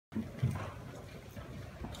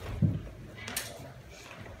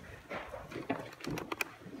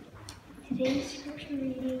Today's scripture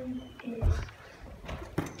reading is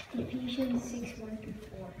Ephesians 6:1-4.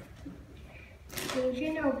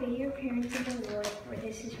 Children, obey your parents in the Lord, for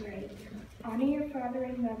this is right. Honor your father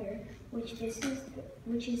and mother, which is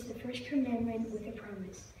the first commandment with a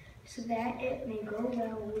promise, so that it may go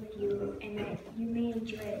well with you and that you may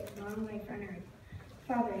enjoy long life on earth.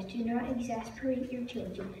 Fathers, do not exasperate your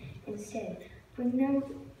children. Instead, bring them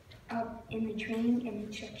up in the training and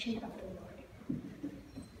instruction of the Lord.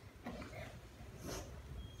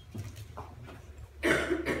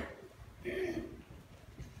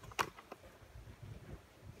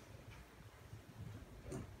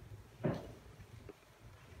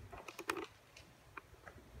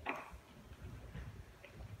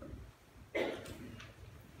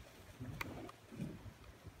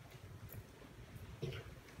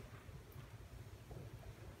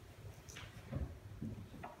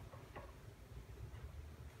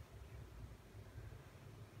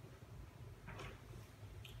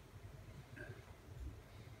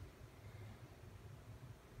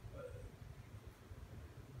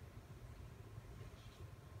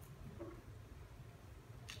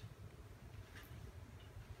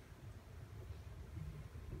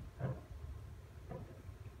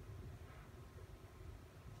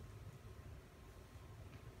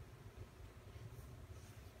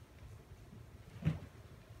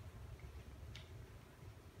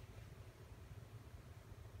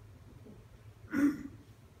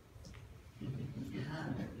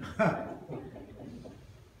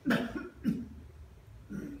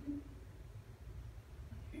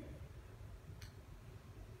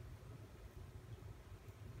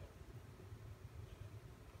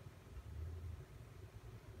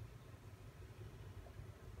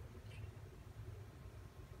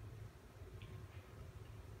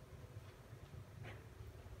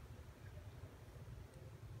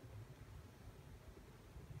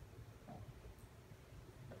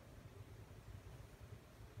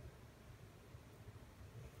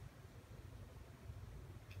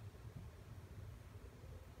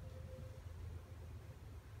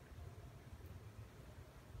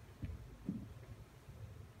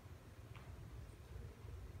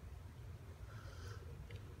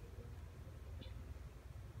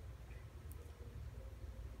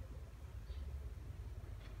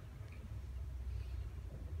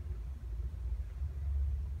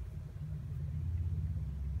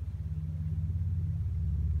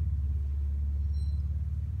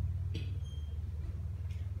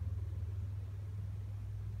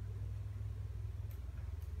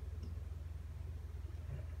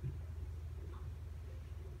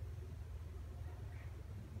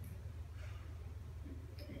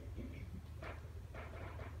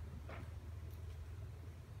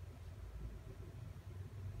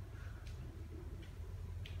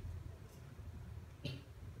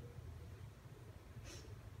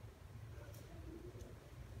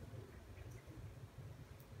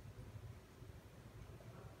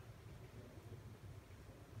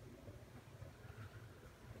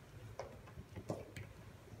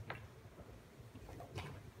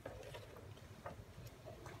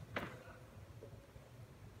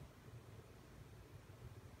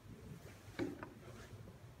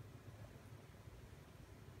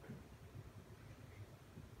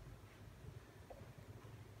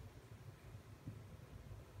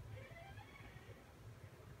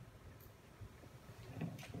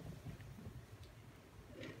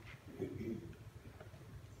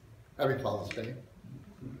 Happy Father's Day.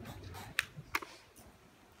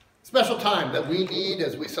 Special time that we need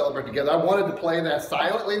as we celebrate together. I wanted to play that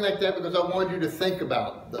silently like that because I wanted you to think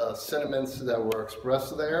about the sentiments that were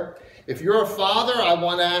expressed there. If you're a father, I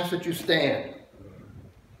want to ask that you stand.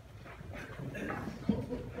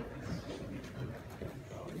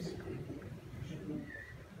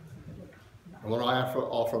 I want to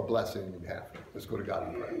offer a blessing on your behalf. Let's go to God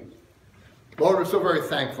in prayer. Lord, we're so very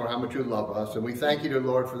thankful for how much you love us, and we thank you, dear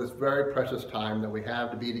Lord, for this very precious time that we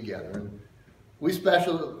have to be together. And we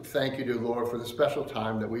especially thank you, dear Lord, for the special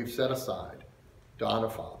time that we've set aside to honor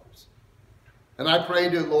fathers. And I pray,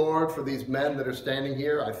 dear Lord, for these men that are standing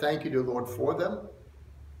here. I thank you, dear Lord, for them.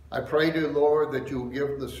 I pray, dear Lord, that you will give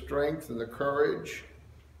them the strength and the courage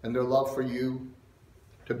and their love for you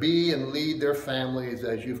to be and lead their families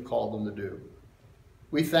as you've called them to do.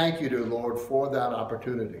 We thank you, dear Lord, for that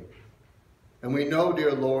opportunity. And we know,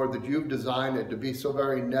 dear Lord, that you've designed it to be so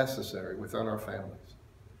very necessary within our families.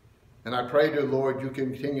 And I pray, dear Lord, you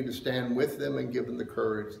continue to stand with them and give them the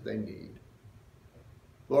courage they need.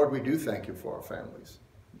 Lord, we do thank you for our families.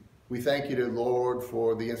 We thank you, dear Lord,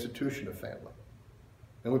 for the institution of family.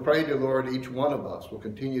 And we pray, dear Lord, each one of us will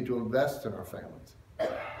continue to invest in our families.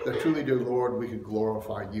 That truly, dear Lord, we could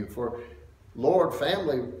glorify you. For Lord,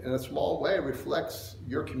 family, in a small way, reflects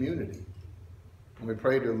your community. And we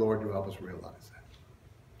pray, dear Lord, you help us realize that.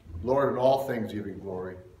 Lord, in all things give you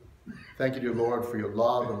glory. Thank you, dear Lord, for your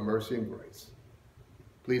love and mercy and grace.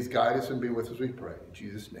 Please guide us and be with us, we pray. In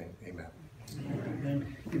Jesus' name, amen.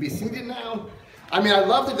 Amen. You be seated now. I mean, I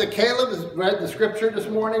love that Caleb has read the scripture this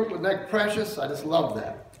morning. Wasn't that precious? I just love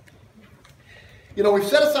that. You know, we've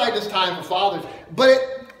set aside this time for fathers,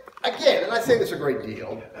 but again, and I say this a great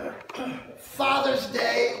deal, Father's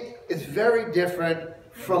Day is very different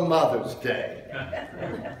from Mother's Day.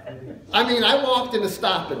 I mean, I walked in a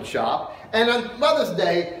Stop and Shop, and on Mother's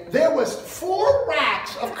Day, there was 4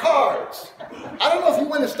 racks of cards. I don't know if you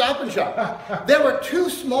went to Stop and Shop. There were 2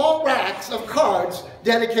 small racks of cards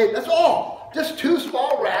dedicated, that's all. Just 2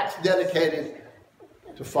 small racks dedicated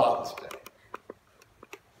to Father's Day.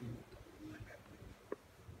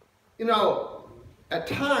 You know, at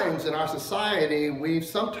times in our society, we've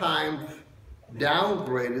sometimes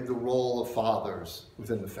downgraded the role of fathers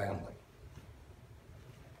within the family.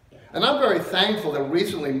 And I'm very thankful that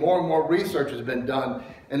recently more and more research has been done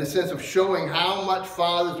in the sense of showing how much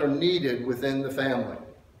fathers are needed within the family.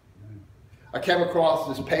 I came across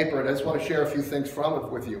this paper and I just want to share a few things from it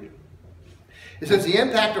with you. It says the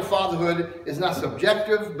impact of fatherhood is not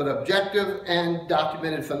subjective but objective and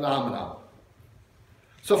documented phenomenon.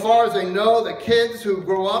 So far as they know, that kids who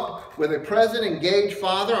grow up with a present, engaged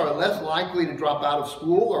father are less likely to drop out of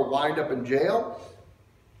school or wind up in jail.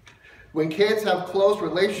 When kids have close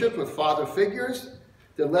relationships with father figures,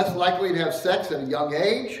 they're less likely to have sex at a young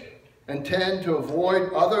age and tend to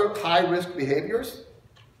avoid other high-risk behaviors.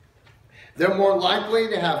 They're more likely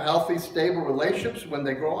to have healthy, stable relationships when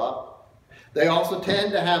they grow up. They also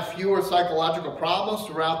tend to have fewer psychological problems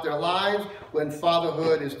throughout their lives when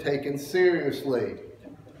fatherhood is taken seriously.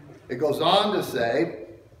 It goes on to say,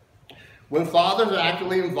 when fathers are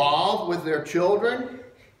actively involved with their children,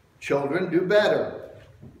 children do better.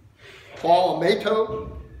 Paul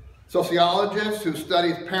Amato, sociologist who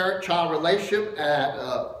studies parent-child relationship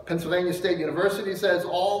at Pennsylvania State University, says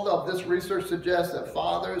all of this research suggests that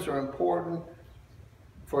fathers are important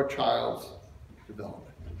for a child's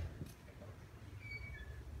development.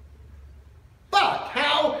 But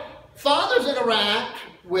how fathers interact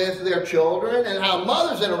with their children and how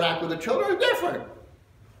mothers interact with their children are different.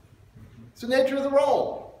 It's the nature of the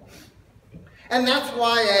role. And that's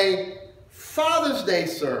why a Father's Day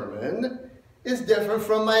sermon is different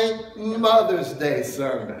from a Mother's Day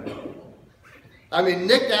sermon. I mean,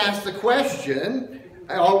 Nick asked the question,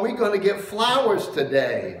 are we going to get flowers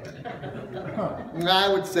today?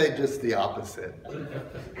 I would say just the opposite.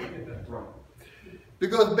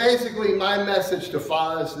 Because basically my message to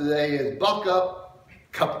fathers today is buck up,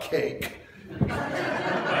 cupcake.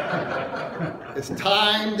 It's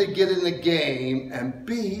time to get in the game and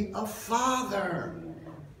be a father.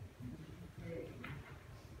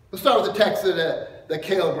 Let's start with the text that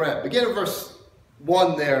Caleb read. Begin at verse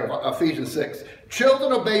 1 there of Ephesians 6.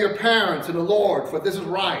 Children, obey your parents in the Lord, for this is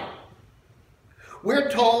right. We're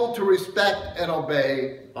told to respect and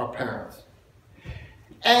obey our parents.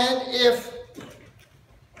 And if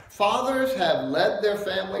fathers have led their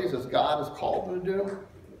families as God has called them to do,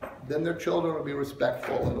 then their children will be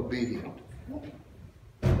respectful and obedient.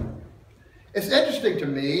 It's interesting to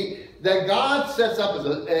me that God sets up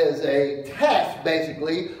as a test,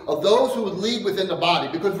 basically, of those who would lead within the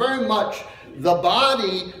body, because very much the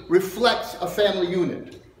body reflects a family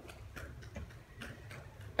unit.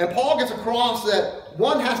 And Paul gets across that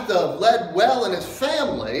one has to have led well in his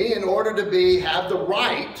family in order to have the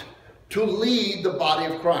right to lead the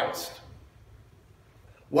body of Christ.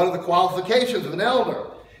 One of the qualifications of an elder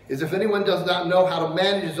is if anyone does not know how to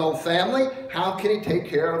manage his own family, how can he take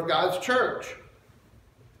care of God's church?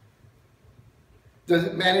 Does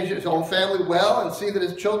it manage his own family well and see that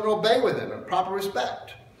his children obey with him in proper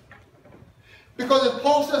respect? Because as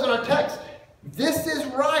Paul says in our text, this is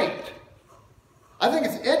right. I think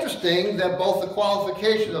it's interesting that both the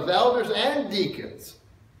qualifications of elders and deacons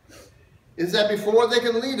is that before they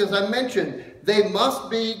can lead, as I mentioned, they must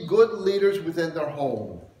be good leaders within their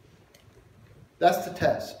home. That's the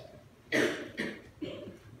test.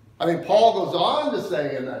 I mean, Paul goes on to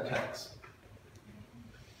say in that text,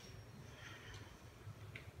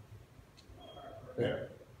 there.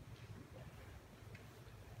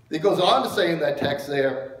 He goes on to say in that text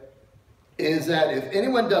there, is that if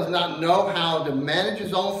anyone does not know how to manage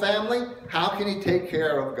his own family, how can he take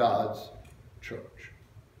care of God's church?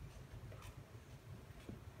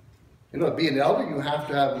 You know, to be an elder, you have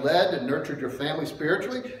to have led and nurtured your family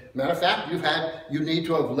spiritually. Matter of fact, you need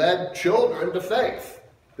to have led children to faith,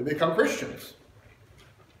 to become Christians.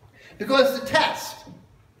 Because it's a test.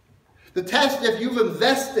 The test if you've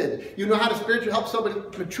invested, you know how to spiritually help somebody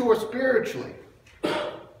mature spiritually.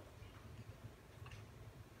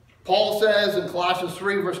 Paul says in Colossians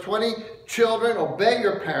 3, verse 20, children, obey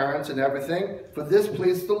your parents in everything, for this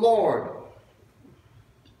pleases the Lord.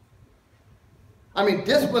 I mean,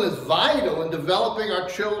 discipline is vital in developing our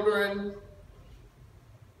children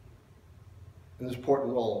in this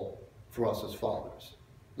important role for us as fathers.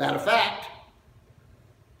 Matter of fact,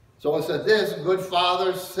 someone said this, good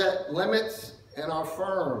fathers set limits and are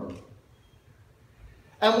firm.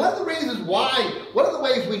 And one of the reasons why, one of the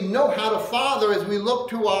ways we know how to father is we look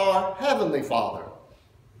to our Heavenly Father.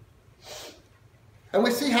 And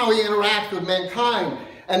we see how he interacts with mankind.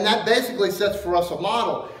 And that basically sets for us a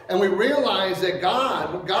model. And we realize that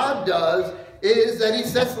God, what God does is that he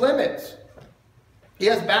sets limits. He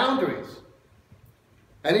has boundaries.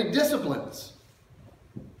 And he disciplines.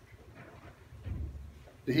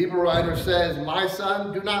 The Hebrew writer says, my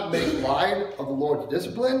son, do not make light of the Lord's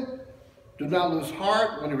discipline. Do not lose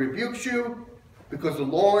heart when he rebukes you, because the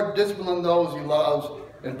Lord disciplines those he loves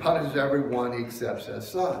and punishes everyone he accepts as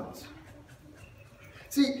sons.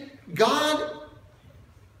 See, God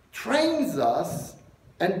trains us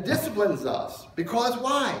and disciplines us. Because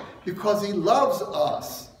why? Because he loves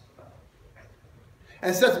us.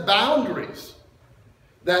 And sets boundaries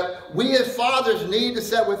that we as fathers need to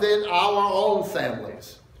set within our own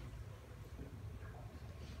families.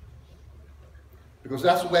 Because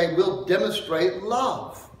that's the way we'll demonstrate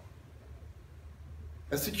love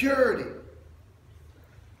and security.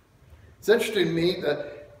 It's interesting to me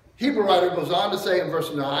that Hebrew writer goes on to say in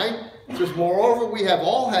verse 9, it says, moreover, we have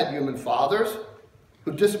all had human fathers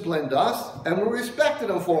who disciplined us, and we respected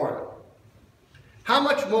them for it. How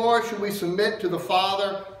much more should we submit to the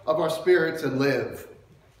Father of our spirits and live?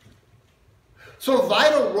 So a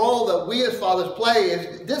vital role that we as fathers play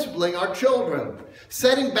is disciplining our children,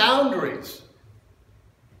 setting boundaries.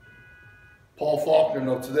 Paul Faulkner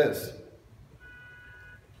notes this.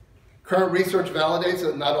 Current research validates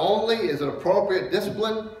that not only is it appropriate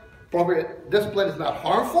discipline is not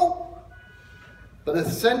harmful, but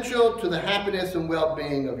essential to the happiness and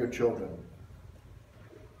well-being of your children.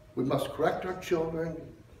 We must correct our children,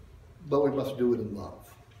 but we must do it in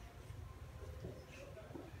love.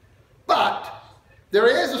 But there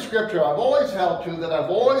is a scripture I've always held to that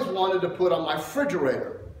I've always wanted to put on my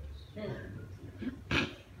refrigerator.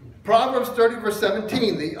 Proverbs 30, verse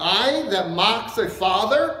 17, the eye that mocks a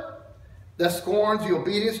father, that scorns the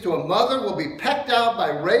obedience to a mother, will be pecked out by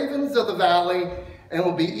ravens of the valley and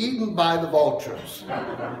will be eaten by the vultures.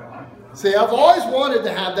 See, I've always wanted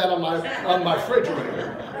to have that on my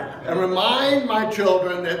refrigerator and remind my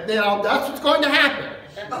children that, that's what's going to happen.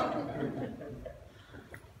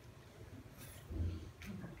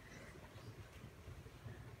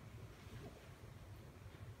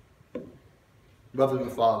 Brothers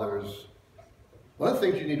and fathers, one of the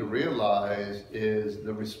things you need to realize is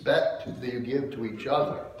the respect that you give to each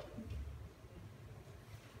other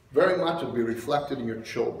very much will be reflected in your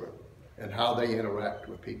children and how they interact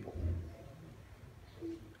with people.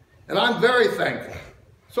 And I'm very thankful,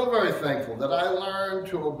 so very thankful, that I learned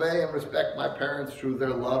to obey and respect my parents through their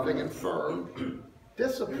loving and firm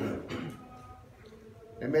discipline.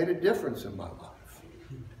 It made a difference in my life.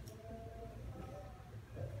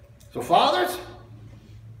 So fathers,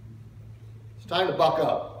 it's time to buck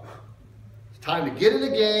up. It's time to get in the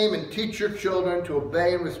game and teach your children to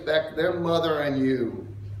obey and respect their mother and you.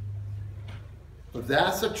 But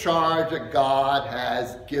that's a charge that God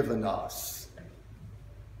has given us.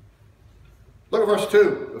 Look at verse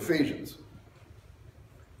 2, Ephesians.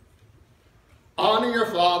 Honor your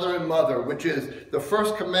father and mother, which is the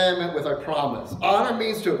first commandment with a promise. Honor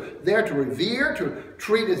means to revere, to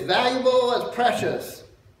treat as valuable, as precious.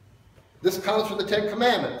 This comes from the Ten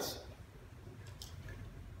Commandments.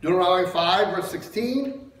 Deuteronomy 5, verse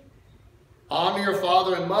 16. Honor your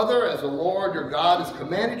father and mother as the Lord your God has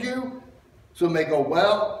commanded you, so it may go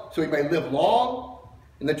well, so you may live long,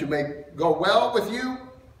 and that you may go well with you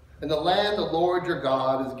in the land the Lord your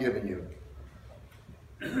God has given you.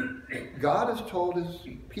 God has told his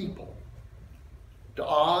people to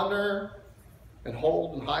honor and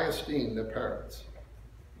hold in high esteem their parents.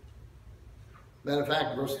 Matter of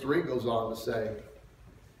fact, verse 3 goes on to say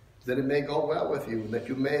that it may go well with you, and that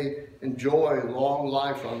you may enjoy long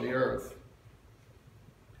life on the earth.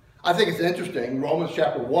 I think it's interesting. Romans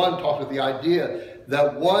chapter 1 talks about the idea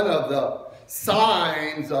that one of the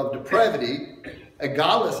signs of depravity and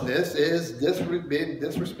godlessness is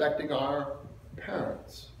disrespecting our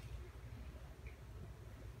parents.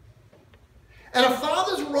 And a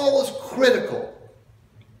father's role is critical.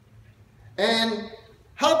 And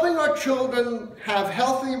Helping our children have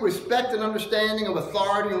healthy respect and understanding of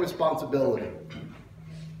authority and responsibility.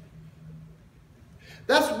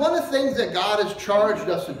 That's one of the things that God has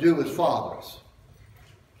charged us to do as fathers.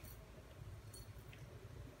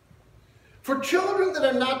 For children that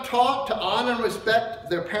are not taught to honor and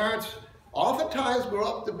respect their parents, oftentimes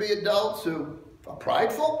grow up to be adults who are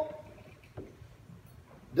prideful,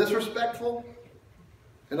 disrespectful,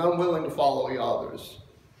 and unwilling to follow the others.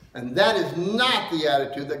 And that is not the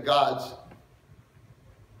attitude that God's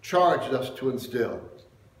charged us to instill.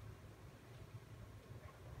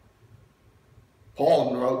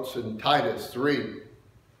 Paul wrote in Titus 3,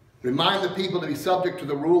 remind the people to be subject to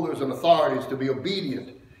the rulers and authorities, to be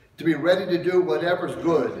obedient, to be ready to do whatever is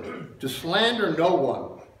good, to slander no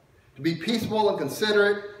one, to be peaceable and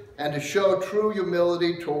considerate, and to show true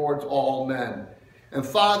humility towards all men. And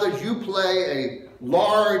fathers, you play a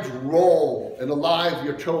large role in the lives of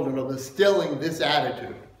your children of instilling this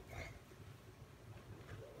attitude.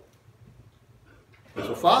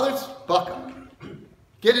 So fathers, buck up.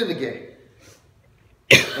 Get in the game.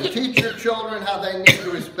 And teach your children how they need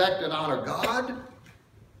to respect and honor God,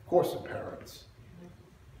 of course the parents,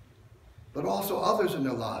 but also others in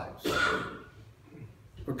their lives.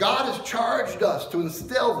 For God has charged us to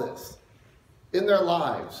instill this in their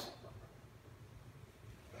lives.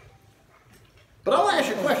 But I want to ask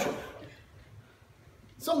you a question.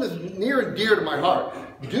 Something that's near and dear to my heart.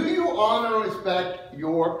 Do you honor and respect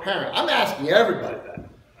your parents? I'm asking everybody that.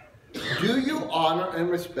 Do you honor and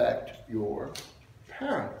respect your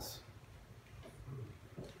parents?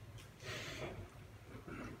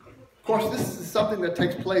 Of course, this is something that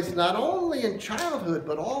takes place not only in childhood,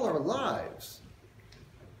 but all our lives.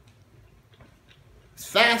 It's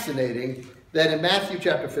fascinating that in Matthew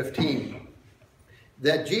chapter 15,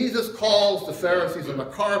 that Jesus calls the Pharisees on the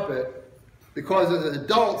carpet because as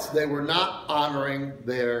adults they were not honoring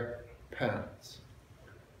their parents.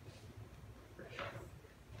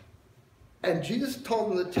 And Jesus told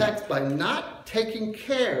them the text, by not taking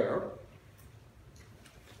care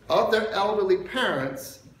of their elderly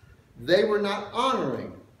parents, they were not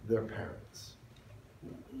honoring their parents.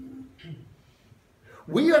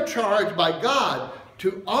 We are charged by God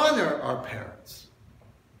to honor our parents.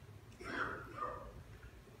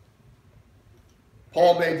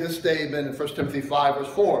 Paul made this statement in 1 Timothy 5, verse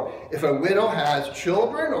 4. If a widow has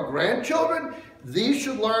children or grandchildren, these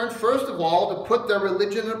should learn, first of all, to put their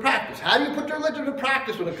religion into practice. How do you put their religion into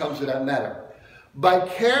practice when it comes to that matter? By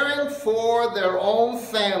caring for their own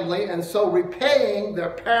family and so repaying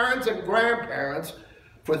their parents and grandparents,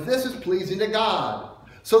 for this is pleasing to God.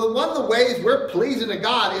 So one of the ways we're pleasing to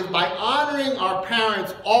God is by honoring our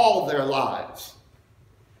parents all their lives.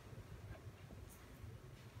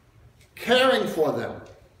 Caring for them,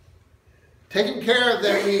 taking care of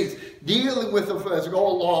their needs, dealing with them as they go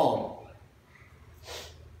along.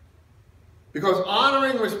 Because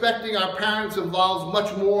honoring and respecting our parents involves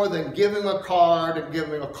much more than giving a card and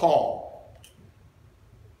giving a call.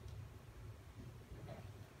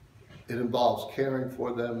 It involves caring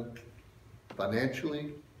for them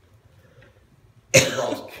financially. It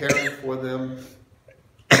involves caring for them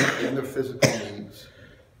in their physical needs.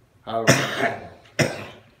 However you can.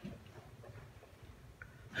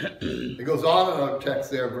 It goes on in our text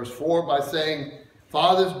there, verse 4, by saying,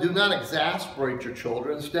 fathers, do not exasperate your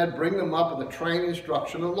children. Instead, bring them up in the training and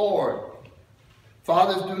instruction of the Lord.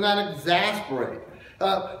 Fathers, do not exasperate.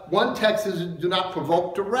 One text is, do not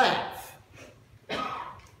provoke to wrath.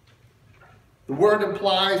 The word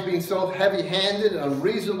implies being so heavy-handed and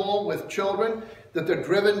unreasonable with children that they're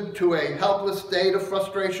driven to a helpless state of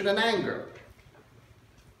frustration and anger.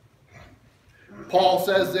 Paul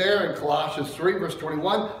says there in Colossians 3, verse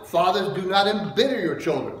 21, fathers, do not embitter your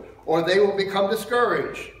children, or they will become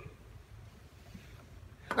discouraged.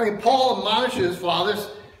 I mean, Paul admonishes fathers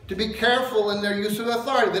to be careful in their use of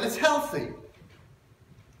authority, that it's healthy.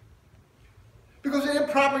 Because an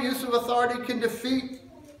improper use of authority can defeat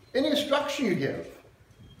any instruction you give.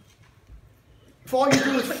 If all you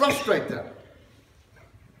do is frustrate them.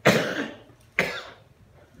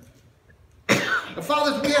 And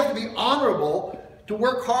fathers, we have to be honorable, to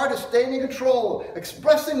work hard at staying in control,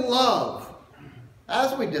 expressing love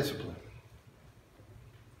as we discipline.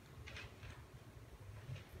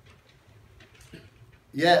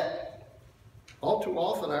 Yet, all too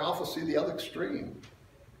often, I also see the other extreme.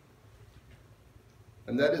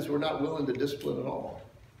 And that is, we're not willing to discipline at all.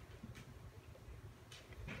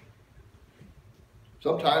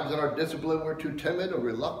 Sometimes in our discipline, we're too timid or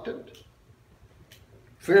reluctant,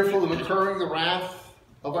 fearful of incurring the wrath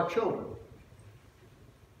of our children.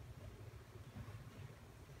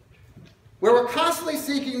 Where we're constantly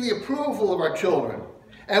seeking the approval of our children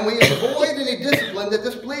and we avoid any discipline that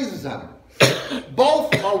displeases him.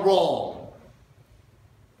 Both are wrong.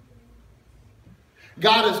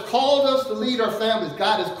 God has called us to lead our families.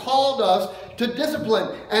 God has called us to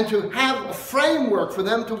discipline and to have a framework for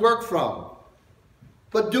them to work from.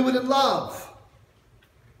 But do it in love.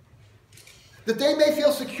 That they may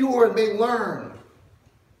feel secure and may learn.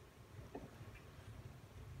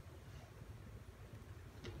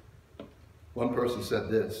 One person said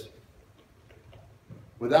this: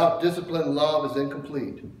 without discipline, love is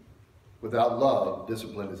incomplete. Without love,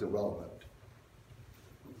 discipline is irrelevant.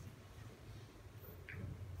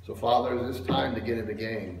 So, fathers, it's time to get in the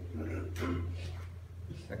game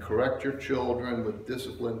and correct your children with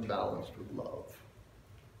discipline balanced with love.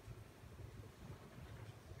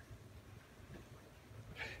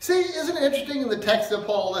 See, isn't it interesting in the text that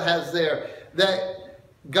Paul has there that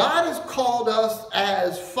God has called us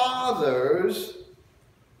as fathers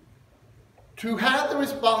to have the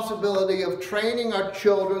responsibility of training our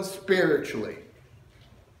children spiritually.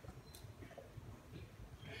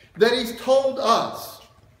 That he's told us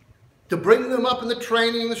to bring them up in the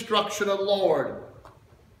training and instruction of the Lord.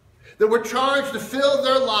 That we're charged to fill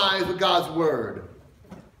their lives with God's word.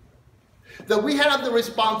 That we have the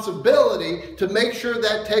responsibility to make sure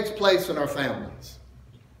that takes place in our families.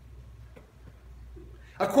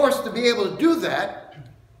 Of course, to be able to do that,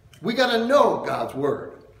 we got to know God's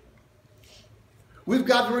word. We've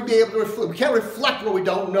got to be able to reflect. We can't reflect what we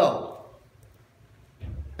don't know.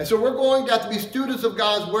 And so we're going to have to be students of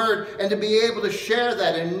God's word and to be able to share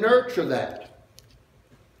that and nurture that.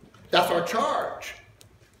 That's our charge.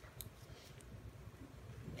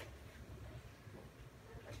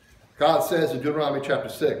 God says in Deuteronomy chapter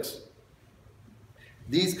 6,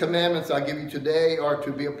 these commandments I give you today are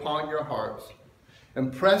to be upon your hearts.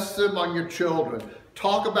 Impress them on your children.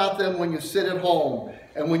 Talk about them when you sit at home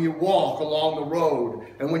and when you walk along the road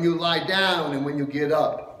and when you lie down and when you get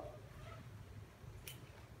up.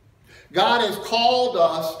 God has called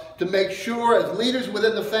us to make sure as leaders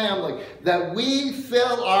within the family that we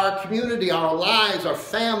fill our community, our lives, our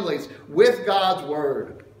families with God's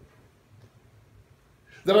word.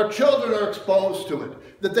 That our children are exposed to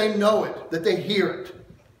it, that they know it, that they hear it.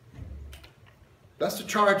 That's the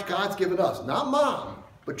charge God's given us. Not mom,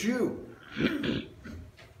 but you.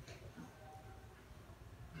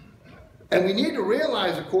 And we need to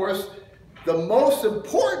realize, of course, the most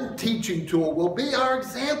important teaching tool will be our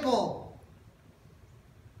example.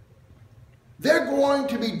 They're going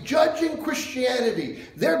to be judging Christianity.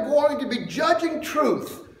 They're going to be judging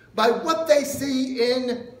truth by what they see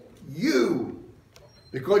in you.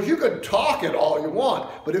 Because you can talk it all you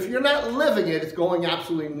want, but if you're not living it, it's going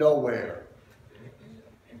absolutely nowhere.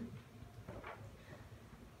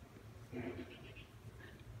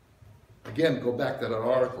 Again, go back to that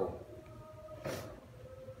article.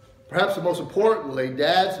 Perhaps the most importantly,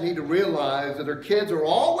 dads need to realize that their kids are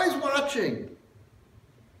always watching.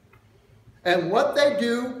 And what they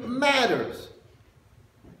do matters.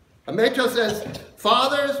 Amato says,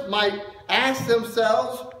 fathers might ask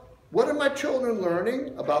themselves, what are my children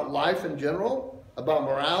learning about life in general, about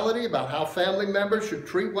morality, about how family members should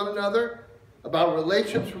treat one another, about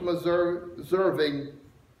relationships from observing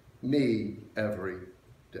me every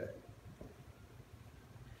day?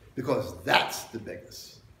 Because that's the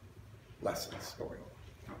biggest lessons going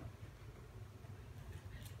on.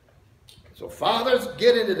 So fathers,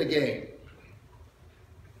 get into the game.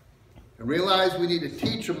 And realize we need to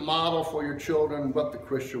teach and model for your children what the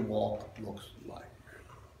Christian walk looks like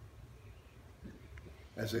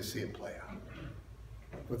as they see it play out.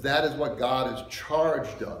 But that is what God has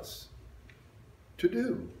charged us to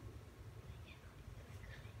do.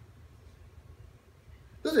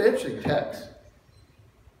 This is an interesting text.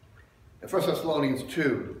 In 1 Thessalonians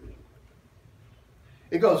 2,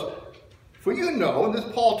 it goes, for you know, and this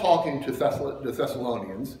is Paul talking to the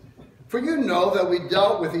Thessalonians, for you know that we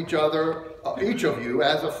dealt with each other, each of you,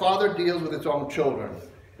 as a father deals with its own children,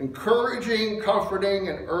 encouraging, comforting,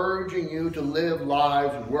 and urging you to live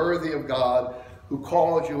lives worthy of God who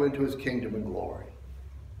calls you into his kingdom and glory.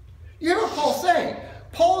 You hear what Paul's saying?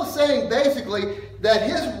 Paul is saying basically that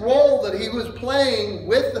his role that he was playing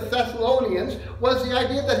with the Thessalonians was the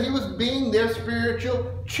idea that he was being their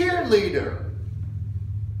spiritual cheerleader,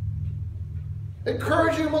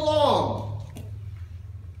 encouraging them along.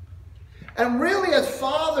 And really, as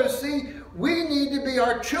fathers, see, we need to be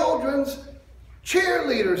our children's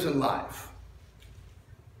cheerleaders in life.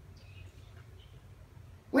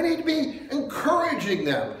 We need to be encouraging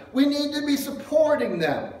them. We need to be supporting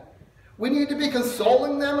them. We need to be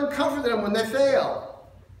consoling them and comforting them when they fail.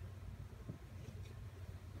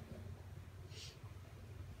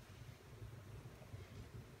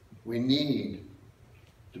 We need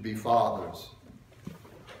to be fathers.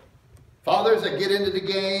 Fathers that get into the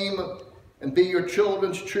game and be your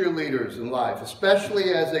children's cheerleaders in life,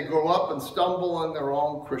 especially as they grow up and stumble on their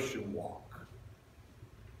own Christian walk.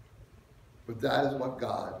 But that is what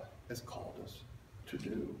God has called us to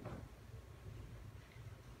do.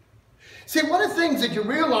 See, one of the things that you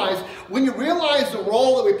realize when you realize the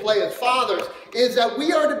role that we play as fathers is that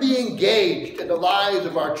we are to be engaged in the lives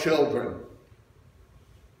of our children.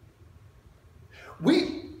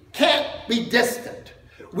 We can't be distant.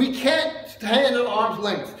 We can't stand at arm's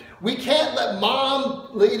length. We can't let mom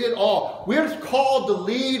lead it all. We're called to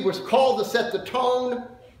lead. We're called to set the tone.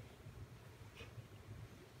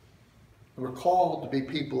 And we're called to be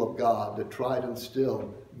people of God that try to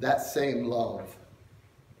instill that same love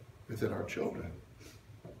within our children.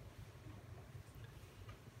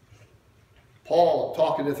 Paul,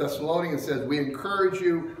 talking to Thessalonians, says, we encourage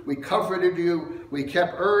you, we comforted you, we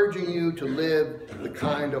kept urging you to live the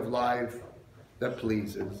kind of life that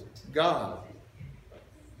pleases God.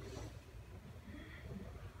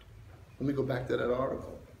 Let me go back to that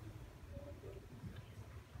article.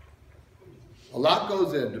 A lot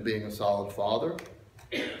goes into being a solid father.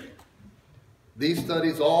 These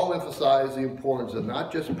studies all emphasize the importance of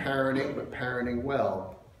not just parenting, but parenting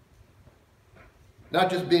well. Not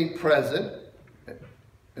just being present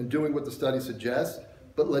and doing what the study suggests,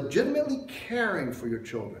 but legitimately caring for your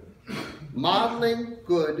children, modeling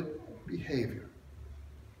good behavior.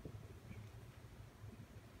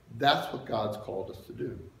 That's what God's called us to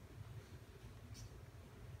do.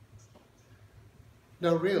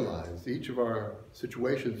 Now realize each of our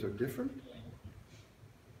situations are different.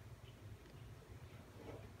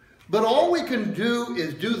 But all we can do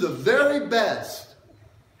is do the very best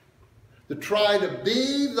to try to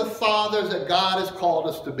be the fathers that God has called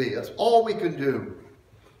us to be. That's all we can do.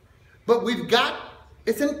 But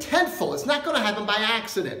it's intentful. It's not going to happen by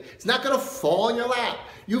accident. It's not going to fall in your lap.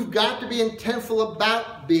 You've got to be intentful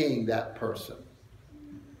about being that person,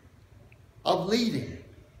 of leading.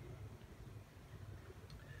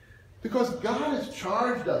 Because God has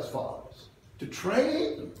charged us, fathers, to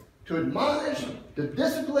train, to admonish, to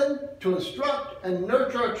discipline, to instruct, and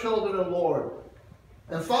nurture our children in the Lord.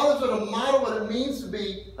 And fathers are to model what it means to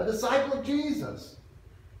be a disciple of Jesus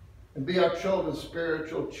and be our children's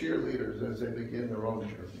spiritual cheerleaders as they begin their own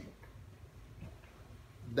journey.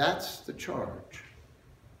 That's the charge.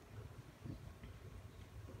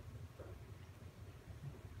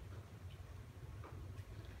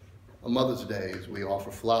 On Mother's Day, we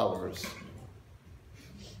offer flowers,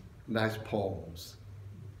 nice poems,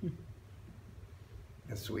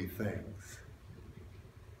 and sweet things.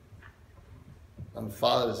 On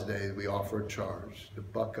Father's Day, we offer a charge to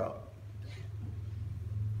buck up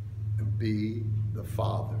and be the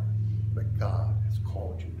father that God has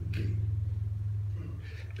called you to be.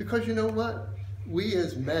 Because you know what? We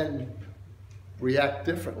as men react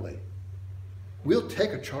differently. We'll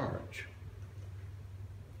take a charge.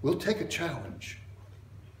 We'll take a challenge,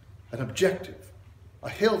 an objective, a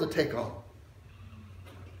hill to take on.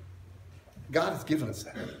 God has given us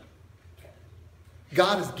that.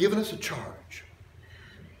 God has given us a charge.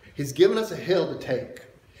 He's given us a hill to take.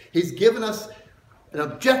 He's given us an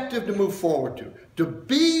objective to move forward to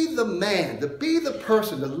be the man, to be the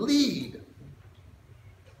person, to lead.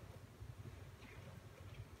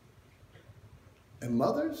 And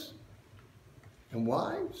mothers and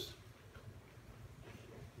wives,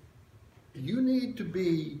 you need to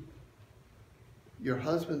be your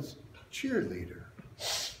husband's cheerleader.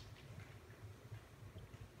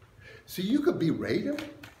 So you could berate him.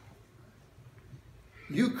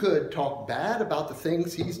 You could talk bad about the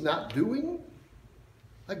things he's not doing.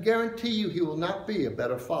 I guarantee you he will not be a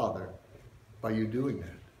better father by you doing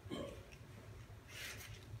that.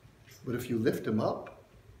 But if you lift him up,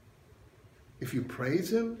 if you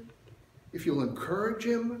praise him, if you'll encourage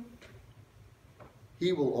him,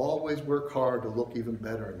 he will always work hard to look even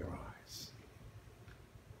better in your eyes.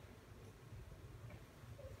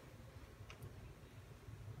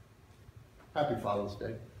 Happy Father's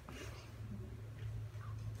Day.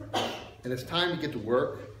 And it's time to get to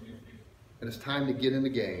work, and it's time to get in the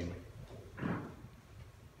game.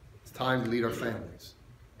 It's time to lead our families,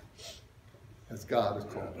 as God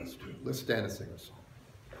has called us to. Let's stand and sing a song.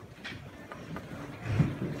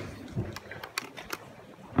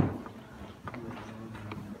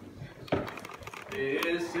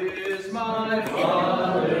 This is my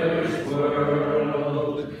Father's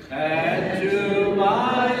world, and to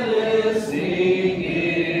my listening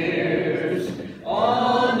ears,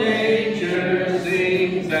 all nature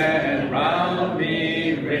sings and round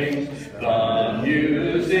me rings the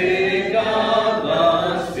music of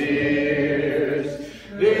the Spirit.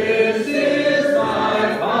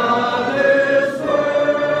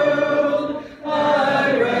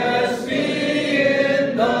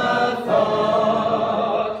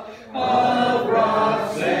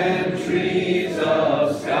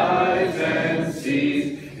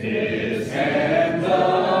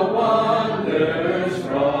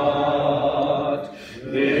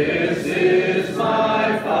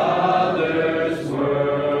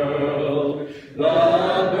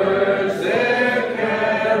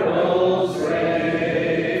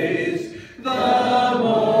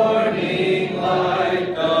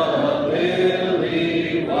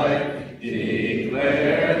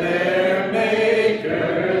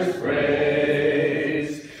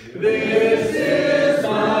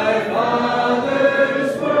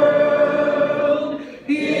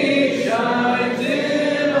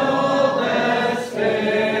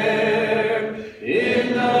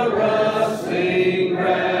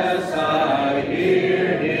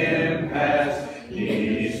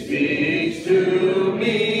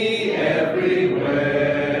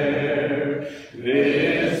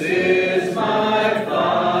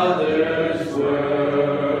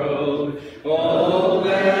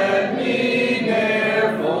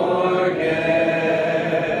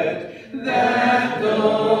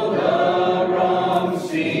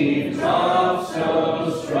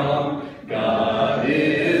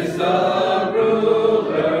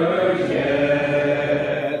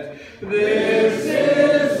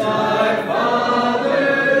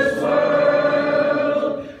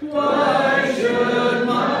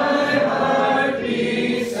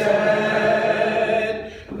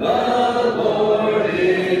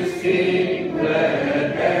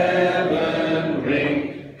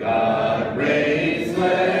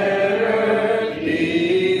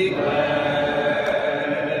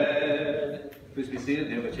 seated.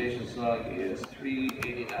 The invitation song is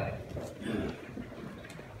 389.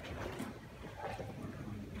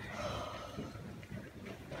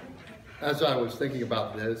 As I was thinking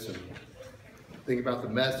about this and thinking about the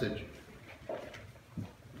message,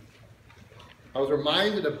 I was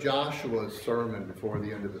reminded of Joshua's sermon before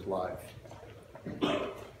the end of his life.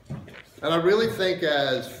 And I really think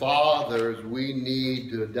as fathers, we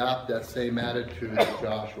need to adopt that same attitude that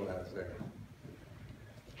Joshua has there.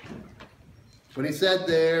 When he said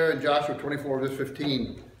there in Joshua 24, verse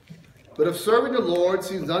 15, "But if serving the Lord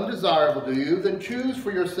seems undesirable to you, then choose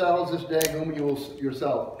for yourselves this day whom you will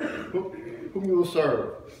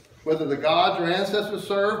serve, whether the gods your ancestors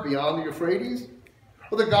served beyond the Euphrates,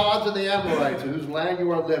 or the gods of the Amorites, in whose land you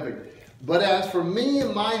are living. But as for me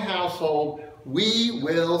and my household, we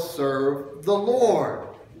will serve the Lord."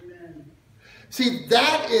 Amen. See,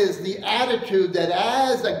 that is the attitude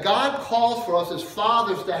that God calls for us as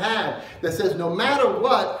fathers to have, that says no matter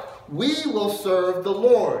what, we will serve the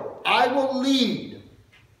Lord. I will lead.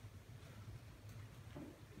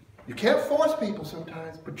 You can't force people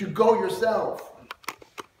sometimes, but you go yourself.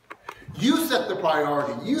 You set the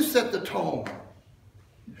priority. You set the tone.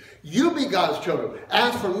 You be God's children.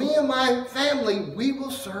 As for me and my family, we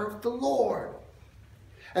will serve the Lord.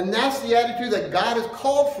 And that's the attitude that God has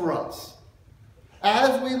called for us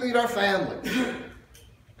as we lead our families.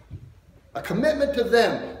 A commitment to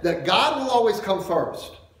them that God will always come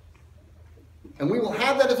first. And we will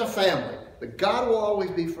have that as a family, that God will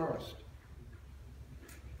always be first.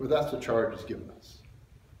 For that's the charge He's given us.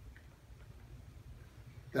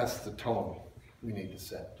 That's the tone we need to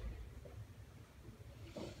set.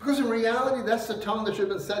 Because in reality, that's the tone that should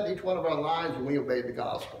have been set in each one of our lives when we obeyed the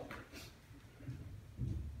gospel.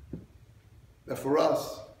 That for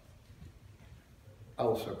us, I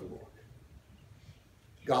will serve the Lord.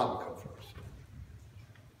 God will come first.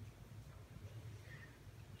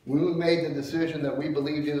 When we made the decision that we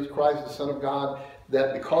believe Jesus Christ is the Son of God,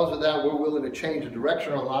 that because of that we're willing to change the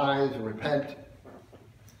direction of our lives and repent.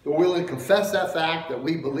 We're willing to confess that fact that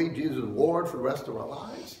we believe Jesus is Lord for the rest of our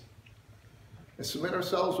lives. And submit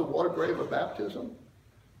ourselves to the water grave of baptism,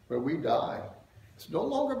 where we die. It's no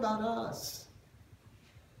longer about us.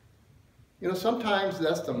 You know, sometimes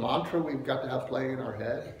that's the mantra we've got to have playing in our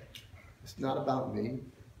head. It's not about me.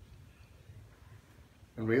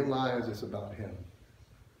 And realize it's about Him.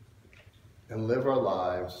 And live our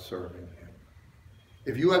lives serving Him.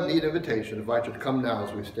 If you have need of invitation, I invite you to come now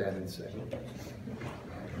as we stand and sing.